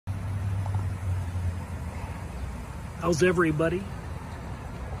How's everybody?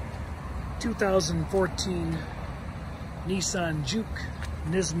 2014 Nissan Juke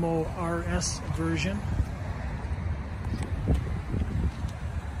Nismo RS version.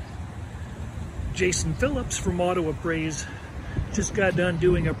 Jason Phillips from Auto Appraise just got done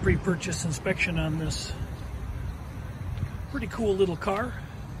doing a pre-purchase inspection on this. Pretty cool little car.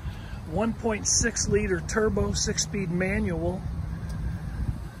 1.6 liter turbo 6-speed manual.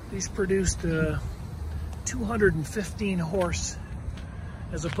 These produced 215 horse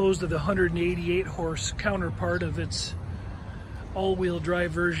as opposed to the 188 horse counterpart of its all-wheel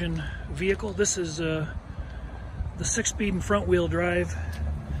drive version vehicle. This is the 6-speed and front wheel drive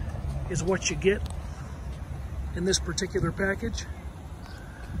is what you get in this particular package.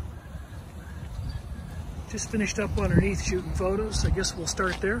 Just finished up underneath shooting photos. I guess we'll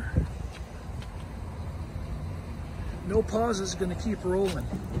start there. No pauses, going to keep rolling.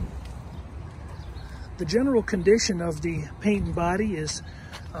 The general condition of the paint and body is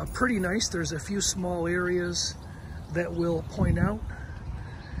pretty nice. There's a few small areas that we'll point out.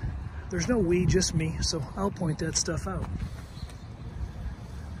 There's no we, just me, so I'll point that stuff out.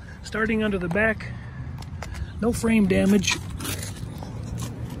 Starting under the back, no frame damage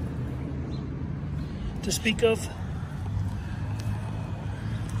to speak of.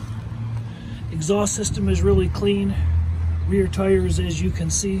 Exhaust system is really clean. Rear tires, as you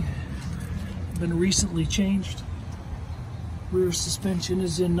can see, been recently changed. Rear suspension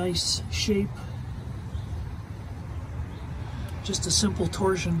is in nice shape. Just a simple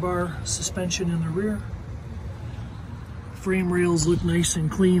torsion bar suspension in the rear. Frame rails look nice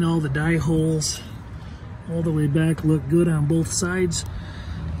and clean. All the die holes all the way back look good on both sides.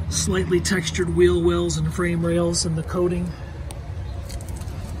 Slightly textured wheel wells and frame rails in the coating.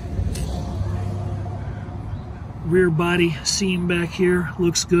 Rear body seam back here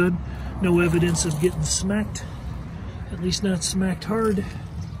looks good. No evidence of getting smacked, at least not smacked hard.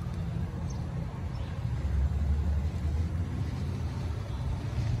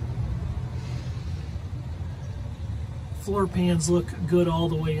 Floor pans look good all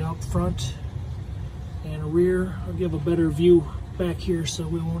the way up front and rear. I'll give a better view back here so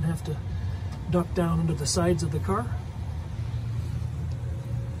we won't have to duck down into the sides of the car.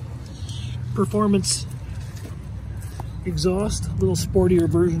 Performance exhaust, a little sportier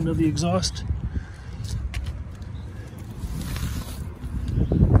version of the exhaust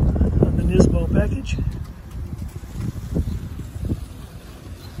on the Nismo package.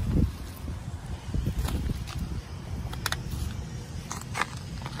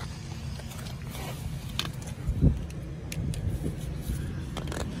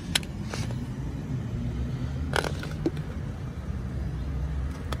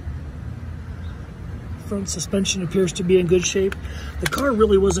 Front suspension appears to be in good shape. The car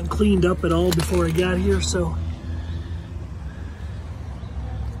really wasn't cleaned up at all before I got here, so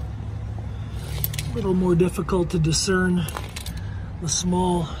a little more difficult to discern the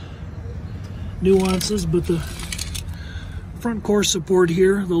small nuances, but the front core support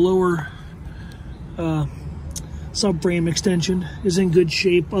here, the lower subframe extension, is in good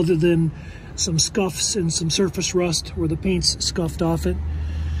shape other than some scuffs and some surface rust where the paint's scuffed off it.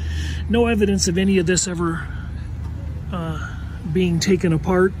 No evidence of any of this ever being taken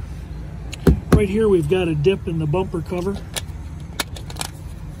apart. Right here we've got a dip in the bumper cover.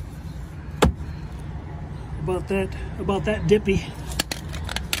 About that dippy.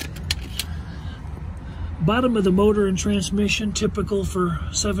 Bottom of the motor and transmission, typical for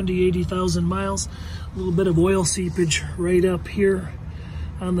 70, 80,000 miles. A little bit of oil seepage right up here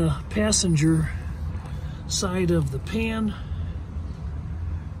on the passenger side of the pan.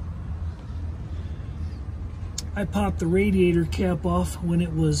 I popped the radiator cap off when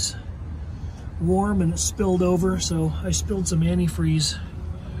it was warm and it spilled over, so I spilled some antifreeze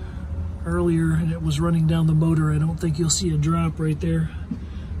earlier and it was running down the motor. I don't think you'll see a drop right there.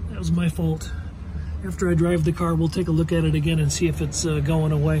 That was my fault. After I drive the car, we'll take a look at it again and see if it's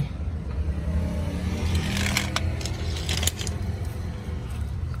going away.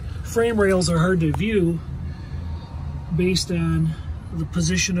 Frame rails are hard to view based on the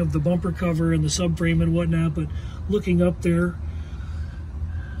position of the bumper cover and the subframe and whatnot, but looking up there,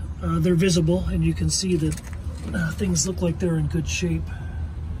 they're visible and you can see that things look like they're in good shape.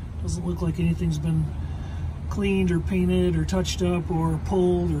 Doesn't look like anything's been cleaned or painted or touched up or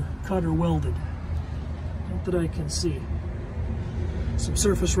pulled or cut or welded. Not that I can see. Some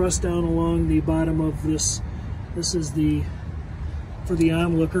surface rust down along the bottom of this. This is for the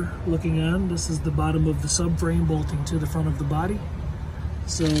onlooker looking on, this is the bottom of the subframe bolting to the front of the body.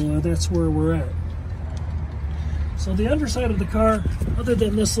 So that's where we're at. So the underside of the car, other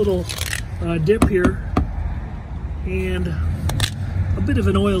than this little dip here, and a bit of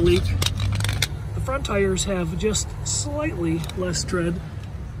an oil leak. The front tires have just slightly less tread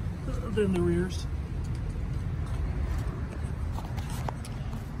than the rears.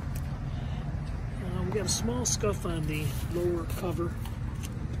 We got a small scuff on the lower cover.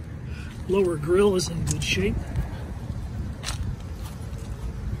 Lower grille is in good shape.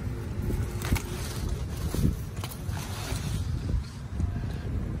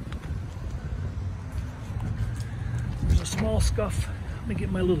 There's a small scuff. Let me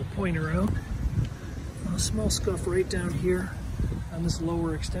get my little pointer out. A small scuff right down here on this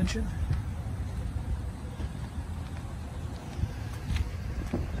lower extension.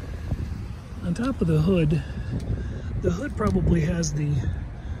 On top of the hood probably has the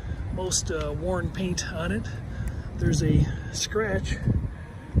most worn paint on it. There's a scratch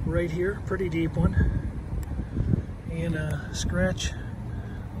right here, pretty deep one, and a scratch,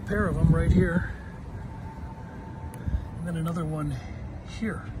 a pair of them right here, and then another one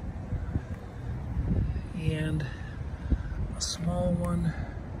here, and a small one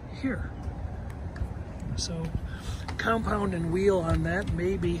here. So compound and wheel on that,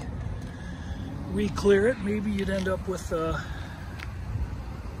 maybe re-clear it, maybe you'd end up with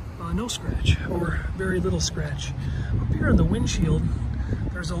no scratch or very little scratch. Up here on the windshield,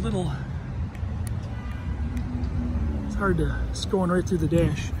 there's a little, it's hard to, it's going right through the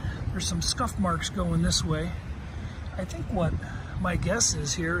dash. There's some scuff marks going this way. I think what my guess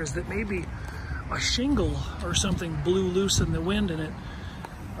is here is that maybe a shingle or something blew loose in the wind and it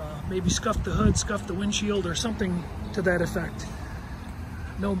maybe scuffed the hood, scuffed the windshield, or something to that effect.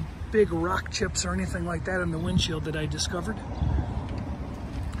 No big rock chips or anything like that in the windshield that I discovered.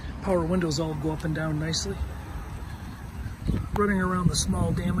 Power windows all go up and down nicely. Running around the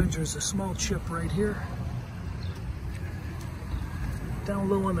small damage, there's a small chip right here. Down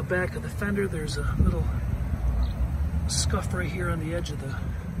low on the back of the fender, there's a little scuff right here on the edge of the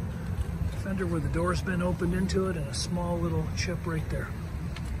fender where the door's been opened into it, and a small little chip right there.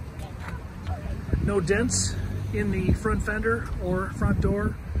 No dents in the front fender or front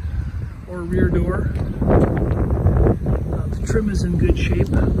door or rear door. The trim is in good shape.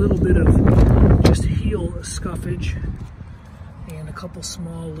 A little bit of just heel scuffage and a couple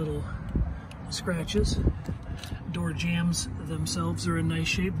small little scratches. Door jambs themselves are in nice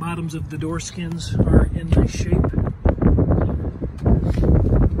shape. Bottoms of the door skins are in nice shape.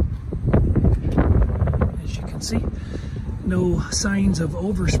 As you can see, no signs of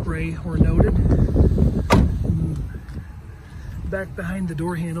overspray were noted. Back behind the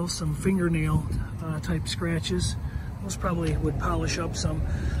door handle, some fingernail type scratches. Those probably would polish up some.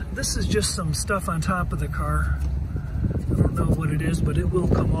 This is just some stuff on top of the car. I don't know what it is, but it will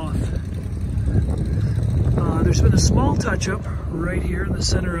come off. There's been a small touch-up right here in the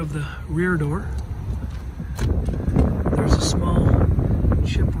center of the rear door. There's a small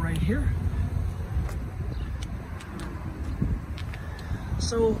chip right here.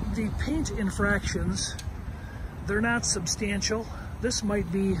 So the paint infractions, they're not substantial. This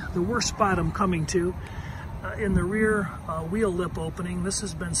might be the worst spot I'm coming to. In the rear wheel lip opening, this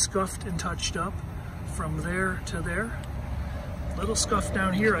has been scuffed and touched up from there to there. Little scuff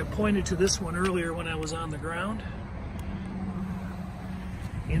down here. I pointed to this one earlier when I was on the ground.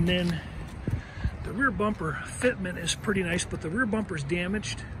 And then the rear bumper fitment is pretty nice, but the rear bumper is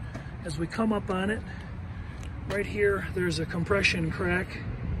damaged. As we come up on it, right here, there's a compression crack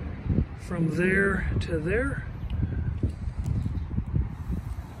from there to there.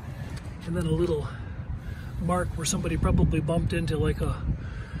 And then a little mark where somebody probably bumped into like a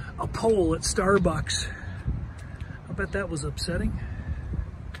pole at Starbucks. I bet that was upsetting.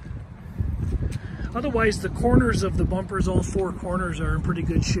 Otherwise, the corners of the bumpers, all four corners, are in pretty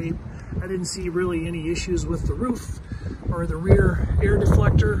good shape. I didn't see really any issues with the roof or the rear air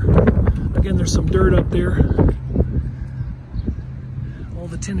deflector. Again, there's some dirt up there. All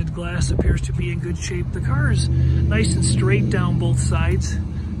the tinted glass appears to be in good shape. The car is nice and straight down both sides,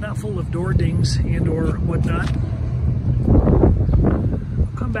 not full of door dings and or whatnot.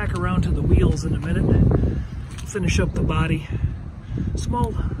 I'll come back around to the wheels in a minute, finish up the body.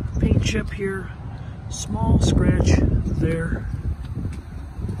 Small paint chip here, small scratch there.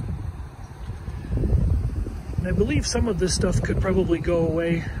 And I believe some of this stuff could probably go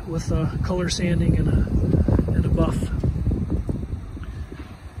away with color sanding and a buff.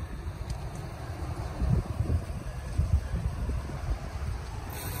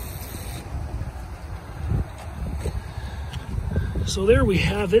 So there we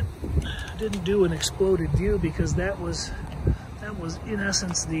have it. I didn't do an exploded view because that was in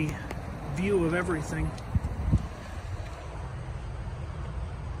essence the view of everything.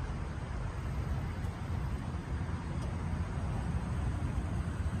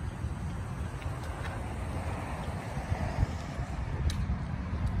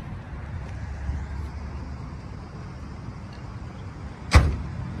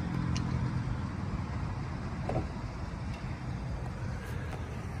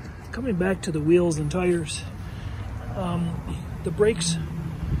 Coming back to the wheels and tires, the brakes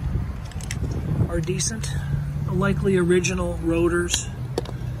are decent, likely original rotors,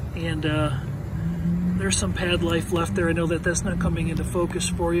 and there's some pad life left there. I know that that's not coming into focus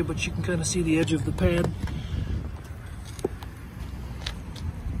for you, but you can kind of see the edge of the pad.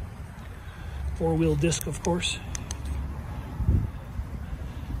 Four-wheel disc, of course.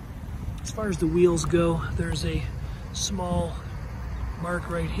 As far as the wheels go, there's a small mark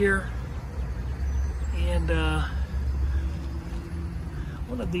right here, and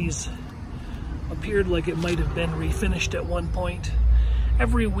one of these appeared like it might have been refinished at one point.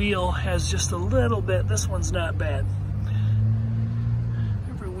 Every wheel has just a little bit. This one's not bad.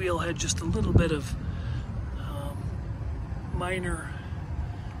 Every wheel had just a little bit of minor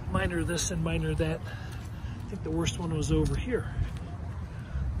this and minor that. I think the worst one was over here.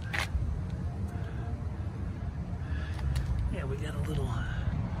 Yeah, we got a little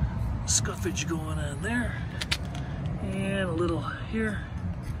scuffage going on there, and a little here,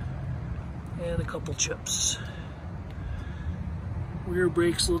 and a couple chips. Rear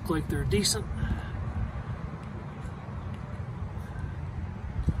brakes look like they're decent.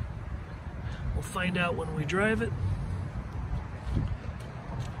 We'll find out when we drive it.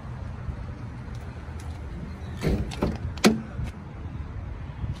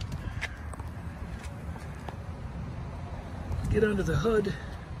 Get under the hood,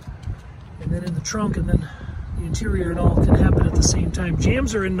 and then in the trunk, and then the interior, and all can happen at the same time.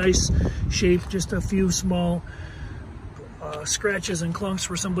 Jams are in nice shape, just a few small scratches and clunks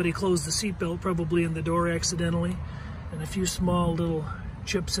where somebody closed the seatbelt, probably in the door accidentally, and a few small little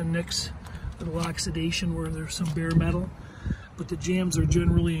chips and nicks, little oxidation where there's some bare metal. But the jams are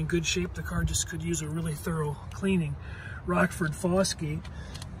generally in good shape. The car just could use a really thorough cleaning. Rockford Fosgate.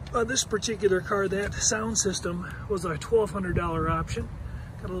 This particular car, that sound system was a $1,200 option.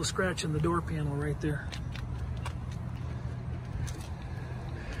 Got a little scratch in the door panel right there.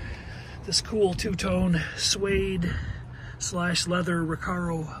 This cool two-tone suede / leather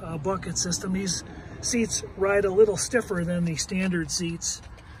Recaro bucket system. These seats ride a little stiffer than the standard seats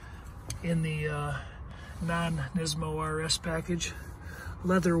in the non-Nismo RS package.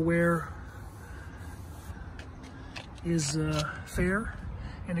 Leather wear is fair.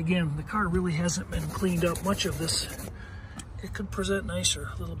 And again, the car really hasn't been cleaned up much of this. It could present nicer.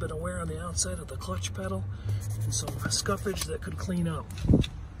 A little bit of wear on the outside of the clutch pedal and some scuffage that could clean up.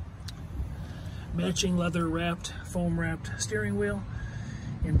 Matching leather wrapped, foam wrapped steering wheel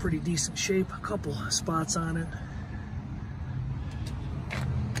in pretty decent shape. A couple spots on it.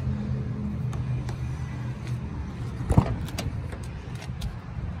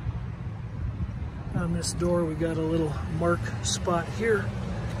 On this door, we got a little mark spot here.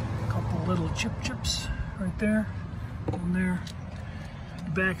 A couple little chips right there and there.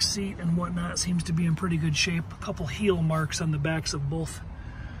 Back seat and whatnot seems to be in pretty good shape. A couple heel marks on the backs of both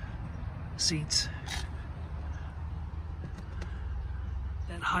seats.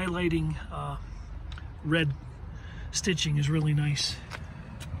 That highlighting red stitching is really nice.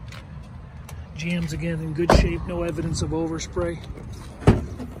 Jams again in good shape, no evidence of overspray.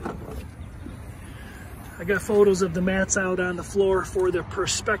 I got photos of the mats out on the floor for the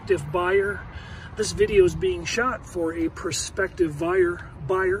prospective buyer. This video is being shot for a prospective buyer.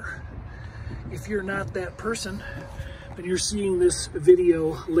 If you're not that person, but you're seeing this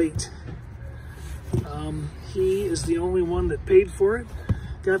video late, he is the only one that paid for it.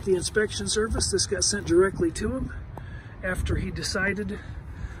 Got the inspection service. This got sent directly to him after he decided.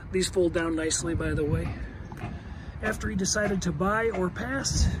 These fold down nicely, by the way. After he decided to buy or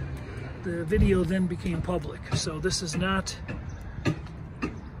pass, the video then became public. So this is not,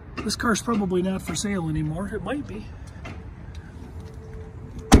 this car's probably not for sale anymore. It might be,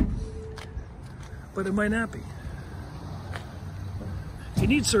 but it might not be. If you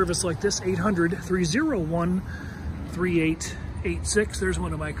need service like this, 800-301-3886. There's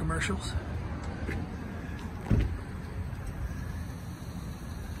one of my commercials.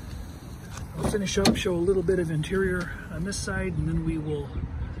 I'll finish up, show a little bit of interior on this side, and then we will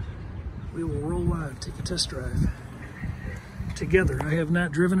roll on, take a test drive together. I have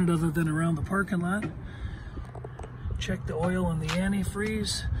not driven it other than around the parking lot. Check the oil and the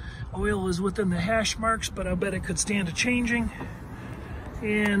antifreeze. Oil is within the hash marks, but I bet it could stand a changing.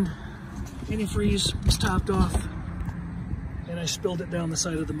 And antifreeze was topped off, and I spilled it down the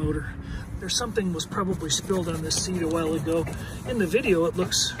side of the motor. There's something was probably spilled on this seat a while ago. In the video, it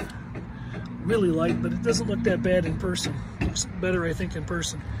looks really light, but it doesn't look that bad in person. It looks better, I think, in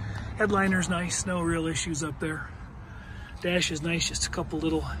person. Headliner's nice, no real issues up there. Dash is nice, just a couple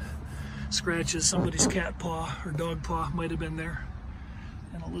little scratches. Somebody's cat paw or dog paw might have been there.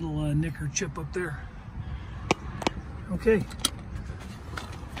 and a little nick or chip up there. Okay.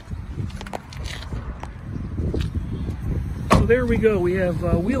 So there we go. We have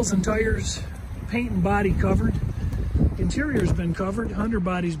wheels and tires, paint and body covered. Interior's been covered,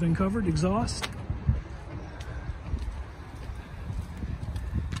 underbody's been covered, exhaust.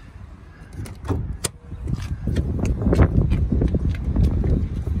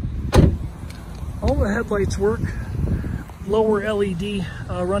 All the headlights work. Lower LED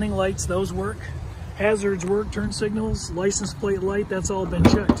running lights, those work. Hazards work, turn signals, license plate light, that's all been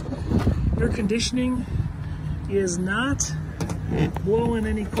checked. Air conditioning is not blowing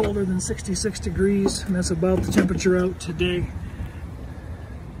any colder than 66 degrees, and that's about the temperature out today.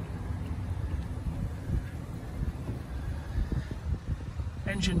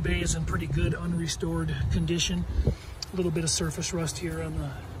 Engine bay is in pretty good unrestored condition. A little bit of surface rust here on the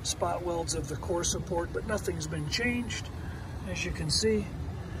spot welds of the core support, but nothing's been changed, as you can see.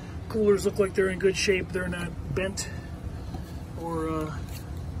 Coolers look like they're in good shape. They're not bent or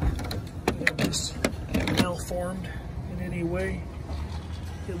just malformed in any way.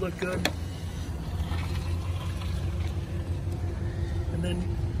 They look good. And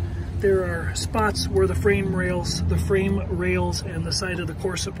then there are spots where the frame rails and the side of the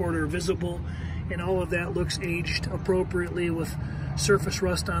core support are visible, and all of that looks aged appropriately with surface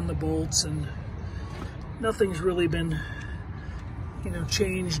rust on the bolts, and nothing's really been, you know,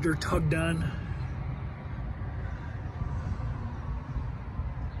 changed or tugged on.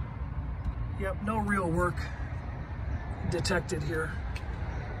 Yep, no real work detected here.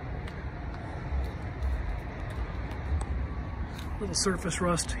 Little surface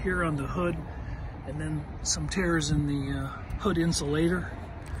rust here on the hood, and then some tears in the hood insulator.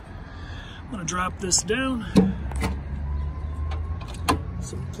 I'm gonna drop this down.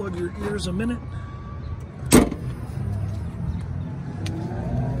 So plug your ears a minute.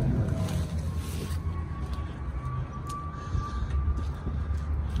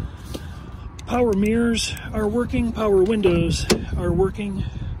 Power mirrors are working, power windows are working.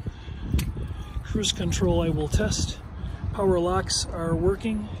 Cruise control I will test. Power locks are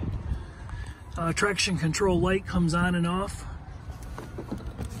working. Traction control light comes on and off.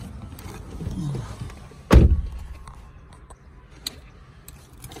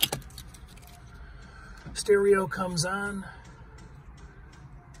 Stereo comes on.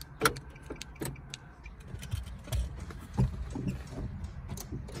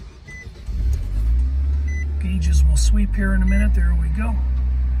 Gauges will sweep here in a minute. There we go.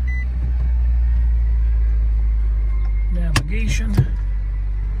 Navigation.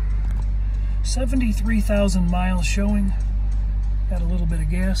 73,000 miles showing. Got a little bit of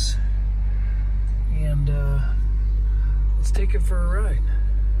gas. And let's take it for a ride.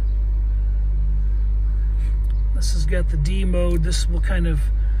 This has got the D mode. This will kind of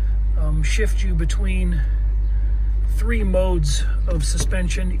shift you between 3 modes of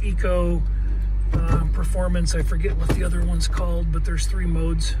suspension. Eco, performance, I forget what the other one's called, but there's 3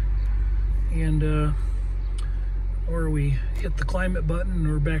 modes. And or we hit the climate button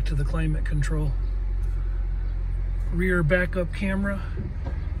or back to the climate control. Rear backup camera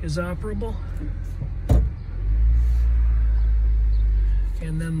is operable.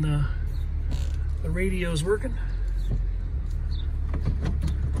 And then the radio's working.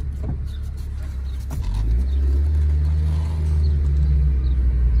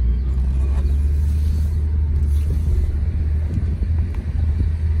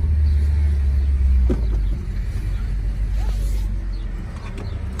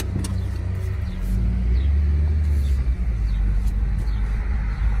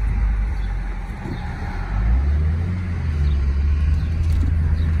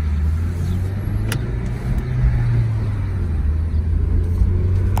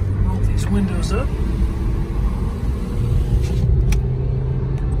 Windows up.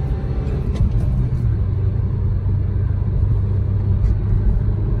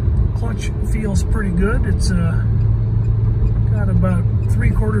 Clutch feels pretty good. It's got about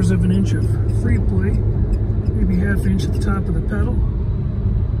 3/4 of an inch of free play, maybe 1/2 inch at the top of the pedal.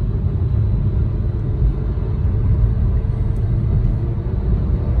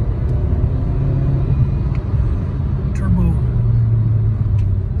 Turbo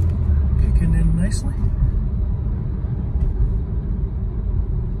kicking in nicely.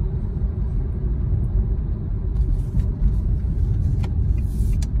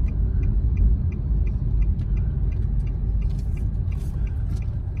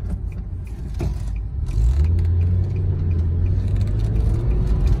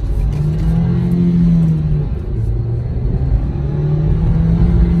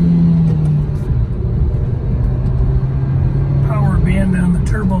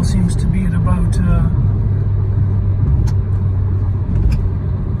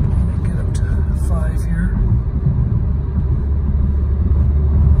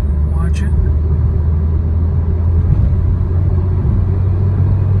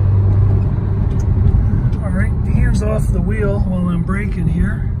 on braking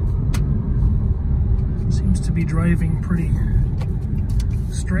here. Seems to be driving pretty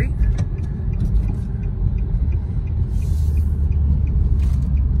straight.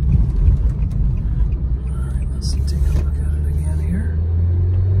 Alright, let's take a look at it again here.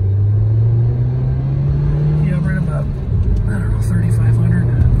 Yeah, right about, I don't know,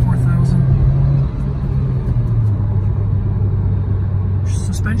 3,500, 4,000.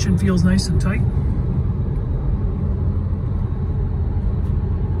 Suspension feels nice and tight.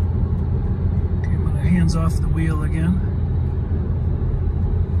 Hands off the wheel again.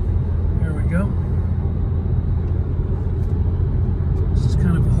 There we go. This is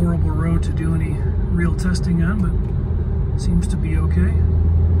kind of a horrible road to do any real testing on, but seems to be okay.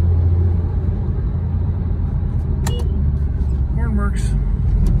 Horn works.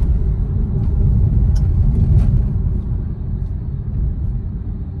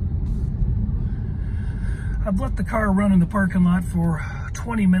 I've let the car run in the parking lot for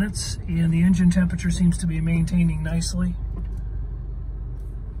 20 minutes and the engine temperature seems to be maintaining nicely.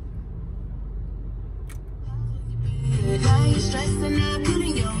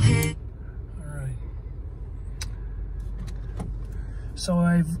 Alright. So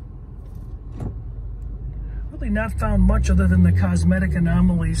I've really not found much other than the cosmetic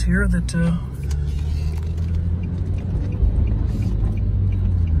anomalies here that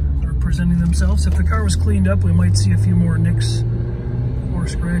presenting themselves. If the car was cleaned up, we might see a few more nicks or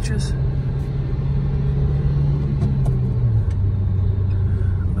scratches.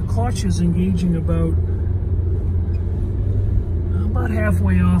 The clutch is engaging about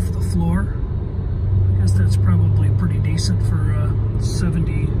halfway off the floor. I guess that's probably pretty decent for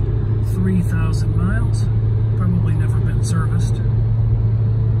 73,000 miles. Probably never been serviced. I'm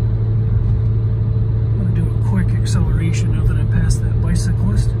going to do a quick acceleration now that I'm past that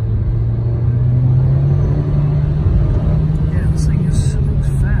bicyclist. This thing is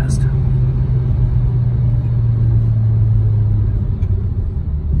fast.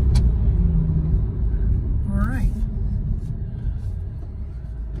 All right.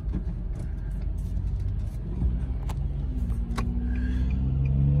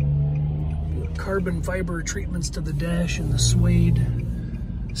 Carbon fiber treatments to the dash and the suede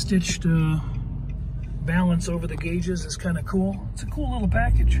stitched balance over the gauges is kind of cool. It's a cool little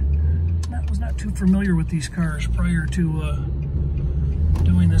package. I was not too familiar with these cars prior to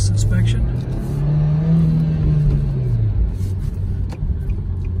doing this inspection.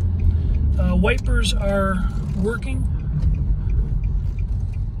 Wipers are working.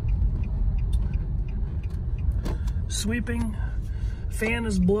 Sweeping. Fan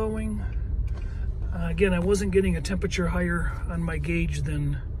is blowing. Again, I wasn't getting a temperature higher on my gauge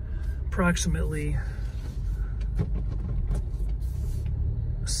than approximately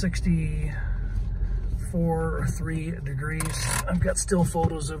 64 or 3 degrees. I've got still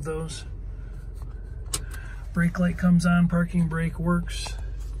photos of those. Brake light comes on, parking brake works.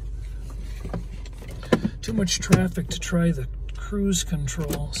 Too much traffic to try the cruise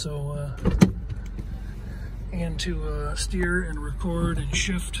control, so and to steer and record and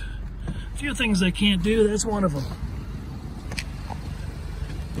shift. A few things I can't do, that's one of them.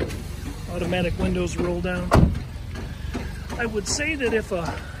 Automatic windows roll down. I would say that if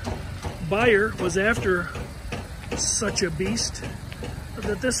a buyer was after such a beast,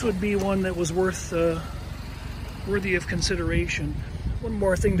 that this would be one that was worthy of consideration. One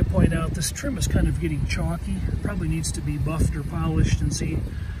more thing to point out, this trim is kind of getting chalky. It probably needs to be buffed or polished and see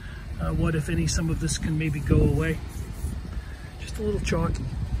what, if any, some of this can maybe go away. Just a little chalky.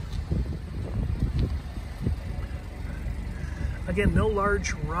 Again, no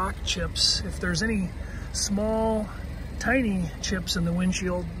large rock chips. If there's any small, tiny chips in the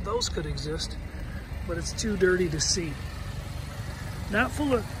windshield, those could exist, but it's too dirty to see. Not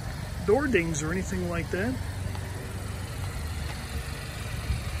full of door dings or anything like that.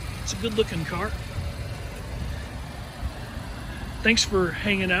 It's a good looking car. Thanks for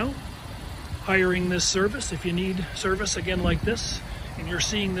hanging out, hiring this service. If you need service again like this and you're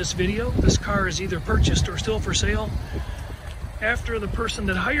seeing this video, this car is either purchased or still for sale. After the person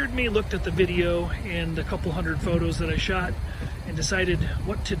that hired me looked at the video and a couple hundred photos that I shot and decided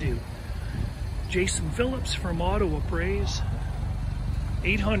what to do. Jason Phillips from Auto Appraise,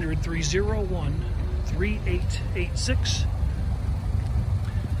 800-301-3886.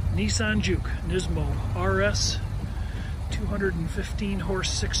 Nissan Juke, Nismo RS, 215 horse,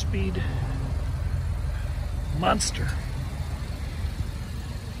 6-speed monster.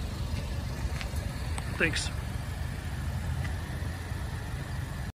 Thanks.